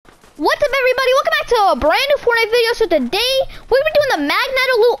What's up, everybody? Welcome back to a brand new Fortnite video. So today, we've been doing the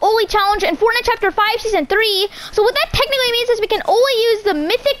Magneto Loot Only Challenge in Fortnite Chapter 5, Season 3. So what that technically means is we can only use the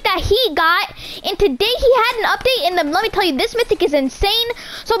mythic that he got. And today he had an update, and let me tell you, this mythic is insane.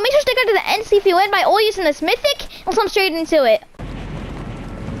 So make sure to stick around to the end, see if you win by only using this mythic. And let's come straight into it.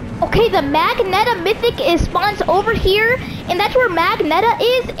 Okay, the Magneto mythic is spawned over here, and that's where Magneto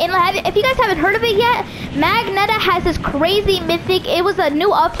is. And if you guys haven't heard of it yet, Magneto has this crazy mythic. It was a new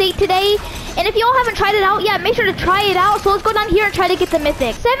update today, and if y'all haven't tried it out yet, make sure to try it out. So let's go down here and try to get the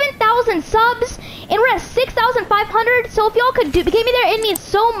mythic. 7,000 subs, and we're at 6,500. So if y'all could get me there, it means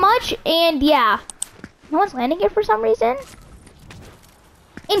so much. And yeah, no one's landing here for some reason.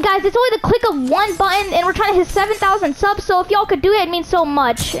 And guys, it's only the click of one button, and we're trying to hit 7,000 subs, so if y'all could do it, it means so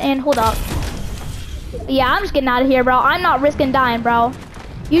much. And hold up. Yeah, I'm just getting out of here, bro. I'm not risking dying, bro.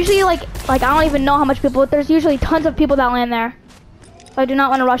 Usually, like I don't even know how much people, but there's usually tons of people that land there. So I do not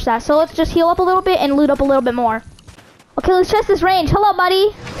want to rush that. So let's just heal up a little bit and loot up a little bit more. Okay, let's test this range. Hello,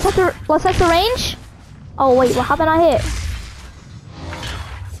 buddy. Let's test the range. Oh, wait, what happened? I hit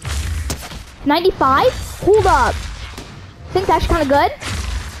 95? Hold up. I think that's kind of good.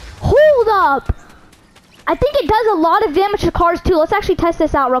 Hold up! I think it does a lot of damage to cars too. Let's actually test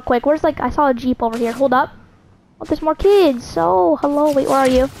this out real quick. Where's I saw a Jeep over here. Hold up. Oh, there's more kids. So, hello. Wait, where are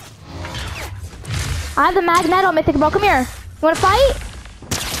you? I have the Magneto mythic, bro. Come here. You wanna fight?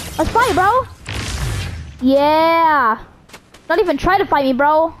 Let's fight, bro. Yeah. Don't even try to fight me,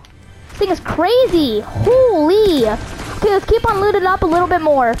 bro. This thing is crazy. Holy. Okay, let's keep on looting up a little bit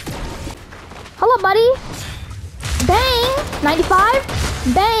more. Hello, buddy. Bang. 95.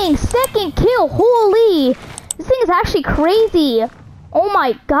 Bang, second kill, holy. This thing is actually crazy. Oh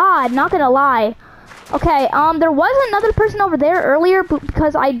my god, not gonna lie. Okay, there was another person over there earlier, but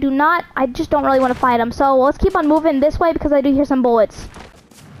because I just don't really want to fight him. So let's keep on moving this way because I do hear some bullets.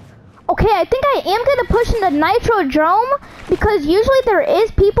 Okay, I think I am gonna push in the Nitrodrome because usually there is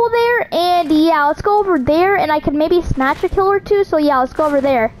people there, and yeah, let's go over there and I can maybe snatch a kill or two. So yeah, let's go over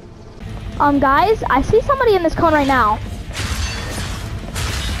there. Guys, I see somebody in this cone right now.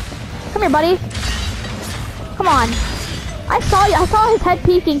 Come here, buddy. Come on. I saw his head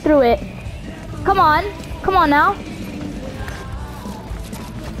peeking through it. Come on. Come on now.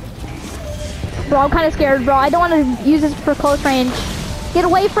 Bro, I'm kind of scared, bro. I don't want to use this for close range. Get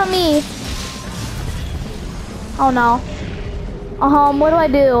away from me. Oh, no. What do I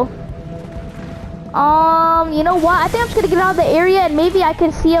do? You know what? I think I'm just going to get out of the area and maybe I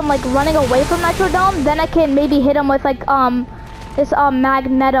can see him, running away from Nitrodome. Then I can maybe hit him with, this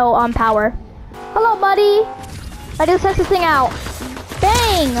Magneto power. Hello, buddy. Ready to test this thing out.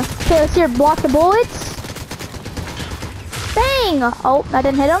 Bang. Okay, let's here block the bullets. Bang. Oh, that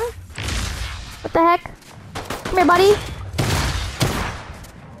didn't hit him. What the heck? Come here, buddy.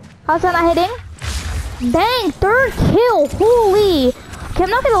 How's that not hitting? Bang, third kill. Holy. Okay, I'm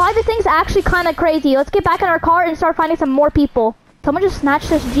not gonna lie, this thing's actually kind of crazy. Let's get back in our car and start finding some more people. Someone just snatched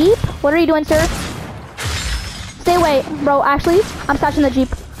this Jeep. What are you doing, sir? Stay away, bro. Actually, I'm snatching the Jeep.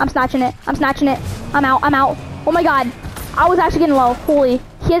 I'm snatching it. I'm snatching it. I'm out. I'm out. Oh my god. I was actually getting low. Holy.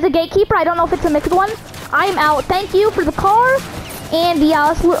 He has a gatekeeper. I don't know if it's a mixed one. I'm out. Thank you for the car. And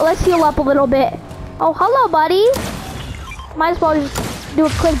yeah, let's heal up a little bit. Oh, hello, buddy. Might as well just do a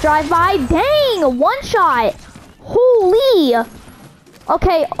quick drive-by. Dang, one shot. Holy.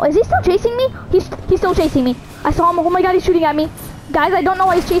 Okay, is he still chasing me? He's still chasing me. I saw him. Oh my god, he's shooting at me. Guys, I don't know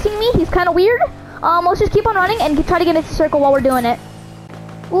why he's chasing me. He's kind of weird. Let's just keep on running and try to get into the circle while we're doing it.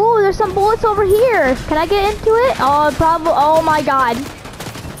 Ooh, there's some bullets over here. Can I get into it? Oh, probably. Oh my god.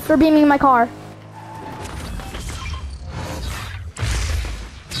 They're beaming my car.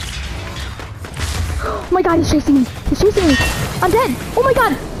 Oh my god, he's chasing me. He's chasing me. I'm dead. Oh my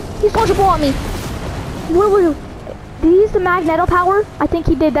god. He's launched a ball at me. Whoa. Did he use the Magneto power? I think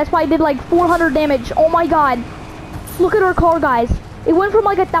he did. That's why he did 400 damage. Oh my god. Look at our car, guys. It went from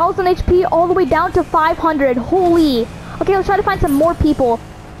 1,000 HP all the way down to 500. Holy. Okay, let's try to find some more people.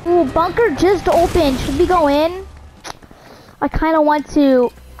 Ooh, bunker just opened. Should we go in? I kind of want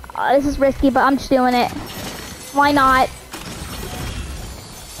to. This is risky, but I'm just doing it. Why not?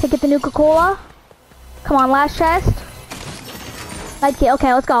 Take it the Nuka-Cola. Come on, last chest. Okay,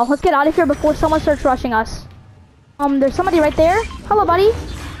 let's go. Let's get out of here before someone starts rushing us. There's somebody right there. Hello, buddy.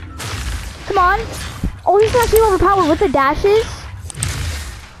 Come on. Oh, he's actually overpowered with the dashes.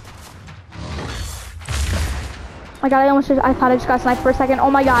 Oh my god, I thought I just got sniped for a second.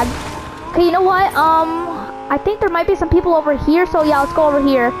 Oh my god. Okay, you know what? I think there might be some people over here, so yeah, let's go over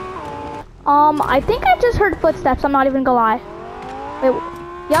here. I think I just heard footsteps. I'm not even gonna lie. Wait,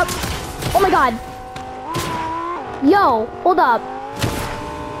 yep. Oh my god. Yo, hold up.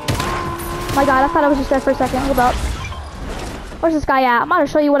 My God, I thought I was just dead for a second. Hold up. Where's this guy at? I'm gonna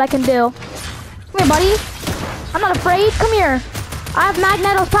show you what I can do. Come here, buddy. I'm not afraid. Come here. I have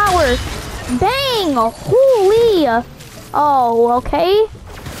Magneto's power. Bang! Holy! Oh, okay.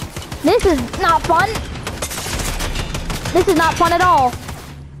 This is not fun. This is not fun at all.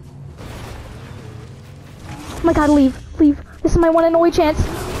 Oh my God, leave. Leave. This is my one and only chance.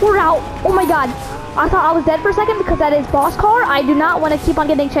 We're out. Oh my God. I thought I was dead for a second because that is boss car. I do not want to keep on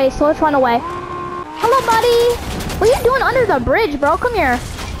getting chased, so let's run away. Hello, buddy. What are you doing under the bridge, bro? Come here.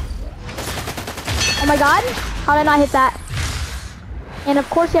 Oh my God. How did I not hit that? And of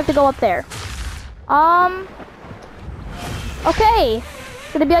course you have to go up there. Okay.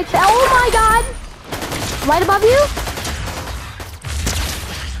 It's gonna be like that. Oh my God. Right above you?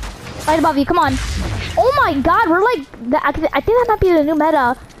 Right above you, come on. Oh my God, we're like, I think that might be the new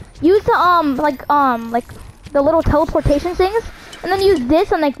meta. Use the, like the little teleportation things, and then use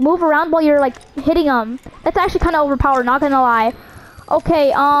this and like move around while you're like hitting them. That's actually kind of overpowered, not gonna lie.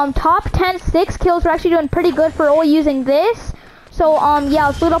 Okay, top 10 6 kills. We're actually doing pretty good for only using this. So, yeah,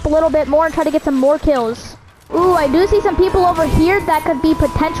 let's loot up a little bit more and try to get some more kills. Ooh, I do see some people over here that could be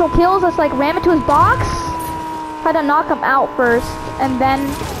potential kills. Let's like ram into his box. Try to knock him out first, and then,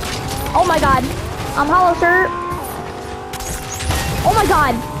 oh my God, I'm hollow, sir. Oh my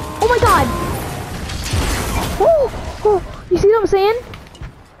God. Oh my God! Oh, you see what I'm saying?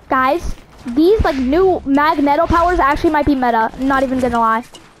 Guys, these like new Magneto powers actually might be meta. Not even gonna lie.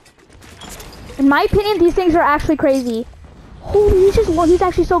 In my opinion, these things are actually crazy. Holy, he's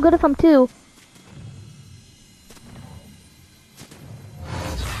actually so good at them too.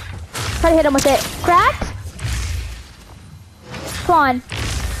 Try to hit him with it. Cracked? Come on.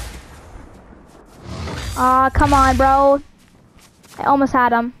 Come on, bro. I almost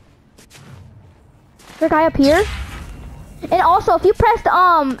had him. Is there a guy up here? And also, if you press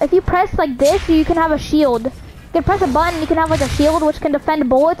like this, you can have a shield. You can press a button, you can have like a shield which can defend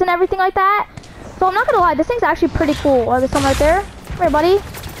bullets and everything like that. So I'm not gonna lie, this thing's actually pretty cool. Oh, there's someone right there. Come here, buddy.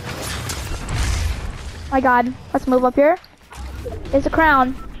 My God, let's move up here. There's a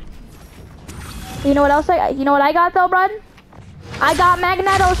crown. You know what else you know what I got though, bud? I got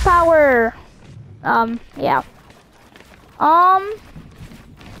Magneto's power. Yeah.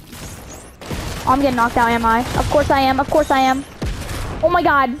 I'm getting knocked out, am I? Of course I am. Of course I am. Oh my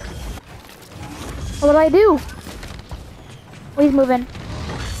God. What do I do? Oh, he's moving.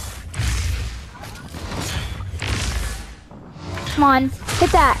 Come on.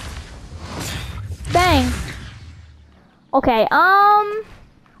 Hit that. Bang. Okay,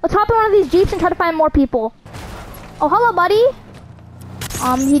 let's hop in one of these Jeeps and try to find more people. Oh, hello, buddy.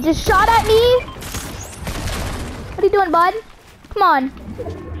 He just shot at me. What are you doing, bud? Come on.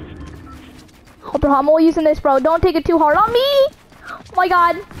 Oh, bro, I'm only using this, bro. Don't take it too hard on me. Oh my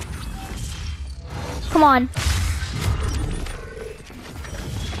God. Come on.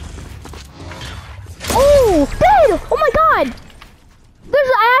 Oh, dead. Oh my God.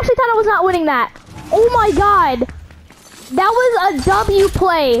 I actually thought I was not winning that. Oh my God. That was a W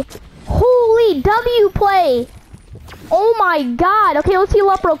play. Holy W play. Oh my God. Okay, let's heal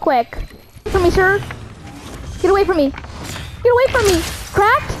up real quick. Get from me, sir. Get away from me. Get away from me.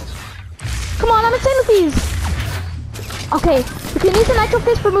 Cracked? Come on, I'm insane with these. Okay, we can use the nitro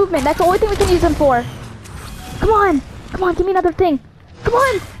fist for movement. That's the only thing we can use them for. Come on. Come on, give me another thing. Come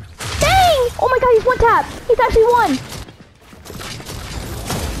on. Dang! Oh my God, he's one tap. He's actually one.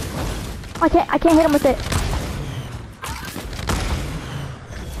 I can't hit him with it.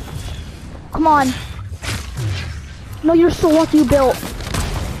 Come on. No, you're so lucky you built.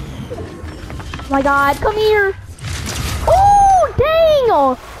 Oh my God, come here. Oh, dang!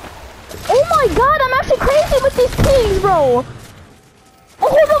 Oh my God, I'm actually crazy with these kings, bro. Oh,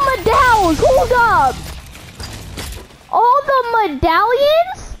 the medallions, hold up. All the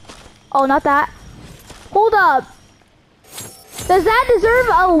medallions? Oh, not that. Hold up. Does that deserve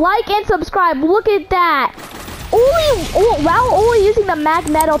a like and subscribe? Look at that. Wow, only using the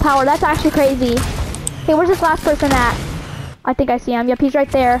Magneto power. That's actually crazy. Okay, where's this last person at? I think I see him. Yep, he's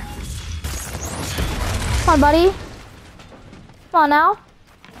right there. Come on, buddy. Come on now.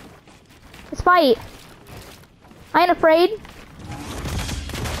 Let's fight. I ain't afraid.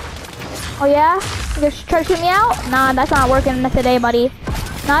 Oh yeah? You gonna try to shoot me out? Nah, that's not working today, buddy.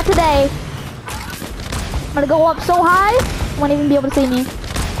 Not today. I'm gonna go up so high, you won't even be able to see me.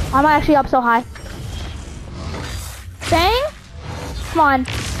 I'm actually up so high. Bang! Come on.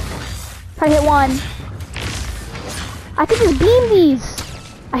 Try to hit one. I can just beam these.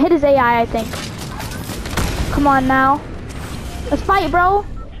 I hit his AI, I think. Come on now. Let's fight, bro.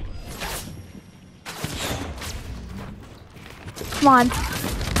 Come on.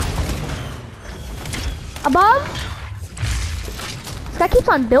 Above? This guy keeps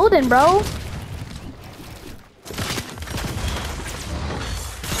on building, bro.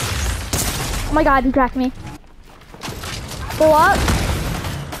 Oh my god, he cracked me. Pull up.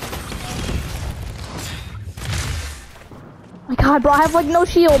 Oh my god, bro, I have like no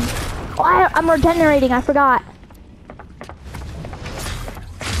shield. Oh, I'm regenerating, I forgot.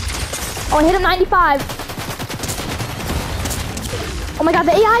 Oh, I hit him 95. Oh my god,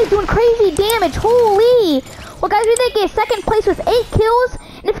 the AI is doing crazy damage, holy. Well guys, we did get second place with 8 kills.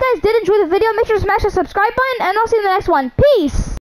 And if you guys did enjoy the video, make sure to smash the subscribe button, and I'll see you in the next one. Peace.